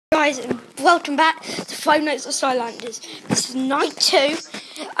guys, and welcome back to 5 Nights at Skylanders. This is night 2,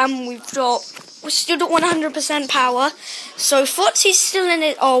 and we're still at 100% power. So Fotsy's still in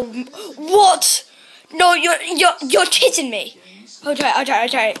it. Oh, what? No, you're kidding me.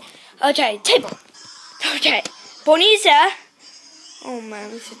 Okay. Table. Okay, Bonnie's there. Oh man,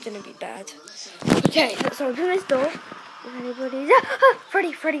 this is gonna be bad. Okay, let's open this door. If anybody's there,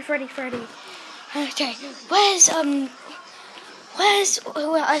 Freddy. Okay, where's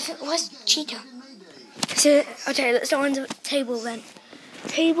Cheetah? So, okay, let's go on the table then.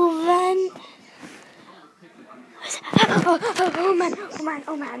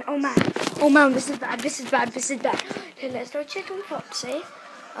 Oh man, this is bad. Okay, let's go check on Foxy.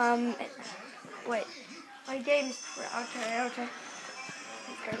 Wait, my game's okay.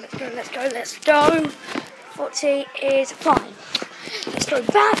 Let's go. Foxy is fine. Let's go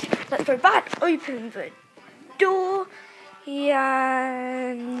back, open the door,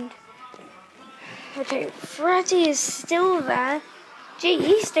 and okay, Freddy is still there. Gee,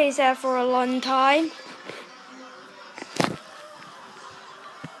 he stays there for a long time.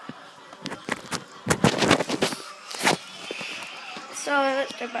 So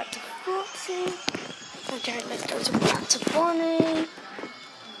let's go back to Foxy. Okay, let's go back to Bonnie.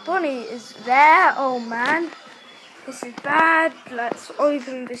 Bonnie is there. Oh man, this is bad. Let's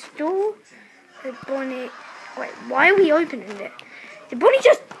open this door. So Bonnie, wait, why are we opening it? Did Bonnie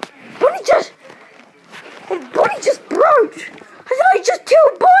just broke. I thought I just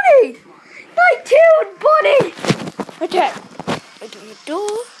killed Bonnie. Okay, open the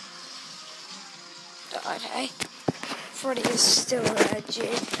door. Okay, Freddy is still there.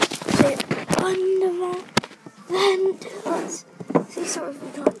 Gee, under there. Then let's see. Sorry if we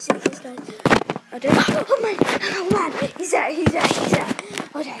can't see this guy. I don't. Oh man, he's there.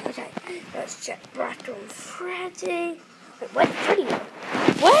 Okay. Let's check back on Freddy. Wait, where did Freddy go?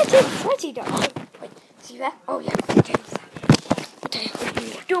 Where did Freddy go? Wait, is he there? Oh yeah, okay, he's there. Okay, open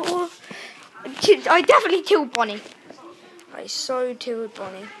the door. I definitely killed Bonnie. I so killed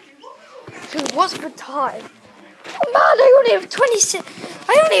Bonnie. Dude, what's the time? Oh man, I only have 26.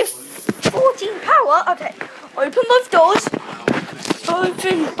 I only have 14 power. Okay, open both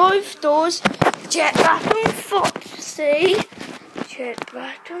doors. Check back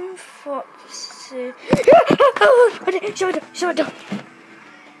on Foxy. Okay, show it.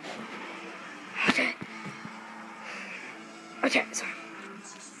 Okay, sorry.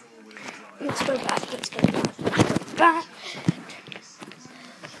 Let's go back. Let's get back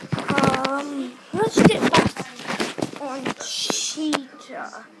on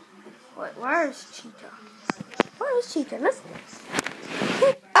Cheetah. Wait, where is Cheetah? Let's.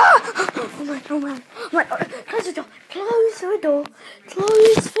 Oh my. Close the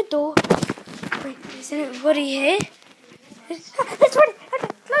door. Wait, is anybody here? It's ready. Okay,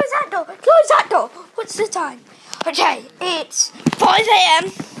 close that door. What's the time? Okay, it's 5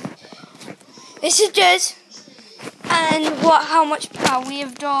 AM. This is good. And how much power we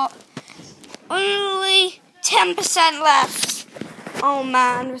have got? Only 10% left. Oh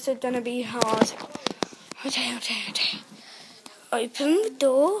man, this is gonna be hard. Okay. Open the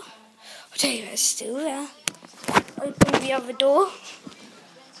door. Okay, it's still there. Open the other door.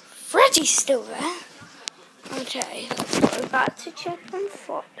 Freddy's still there. Okay, let's go back to check on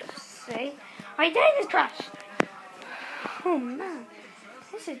Foxy. My game is crashed. Oh man,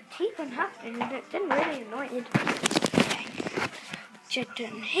 this is keep on happening. It's been really annoying. Okay, checked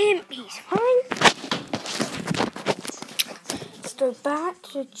on him. He's fine. Let's go back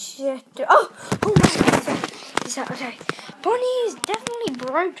to check. Oh man, he's that okay? Bonnie is definitely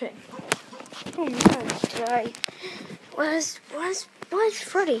broken. Oh man, okay. Where's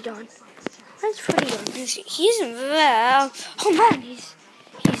Freddy gone? He isn't there. Oh man, he's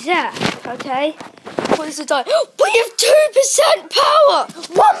there. Okay. What is the time? We have 2% power,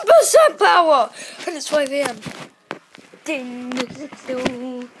 1% power, and it's 5 AM. Ding.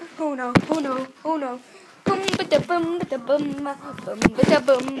 Oh no.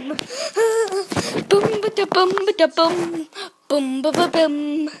 Boom ba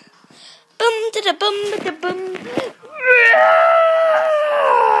bum.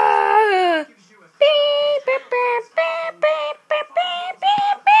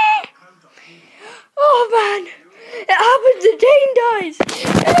 Oh man, it happens again, guys.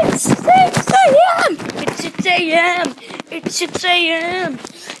 It's 6 AM. It's 6 AM.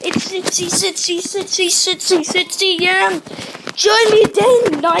 Join me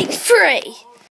again, night 3.